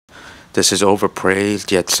This is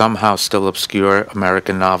overpraised, yet somehow still obscure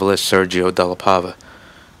American novelist Sergio de La Pava.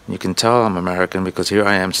 You can tell I'm American because here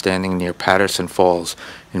I am standing near Paterson Falls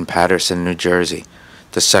in Paterson, New Jersey,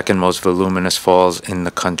 the second most voluminous falls in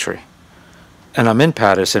the country. And I'm in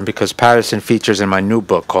Paterson because Paterson features in my new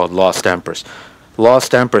book called Lost Empress.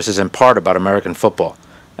 Lost Empress is in part about American football,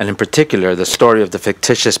 and in particular the story of the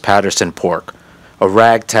fictitious Paterson Pork, a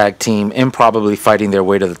ragtag team improbably fighting their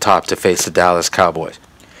way to the top to face the Dallas Cowboys.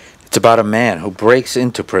 It's about a man who breaks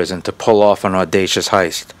into prison to pull off an audacious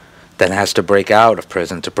heist, then has to break out of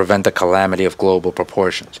prison to prevent a calamity of global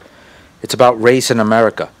proportions. It's about race in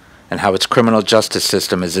America and how its criminal justice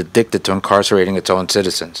system is addicted to incarcerating its own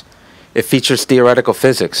citizens. It features theoretical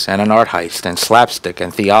physics and an art heist and slapstick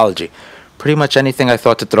and theology, pretty much anything I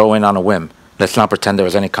thought to throw in on a whim. Let's not pretend there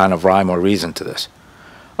was any kind of rhyme or reason to this.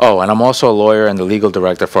 Oh, and I'm also a lawyer and the legal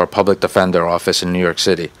director for a public defender office in New York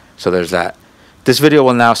City, so there's that. This video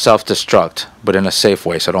will now self-destruct, but in a safe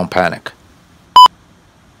way, so don't panic.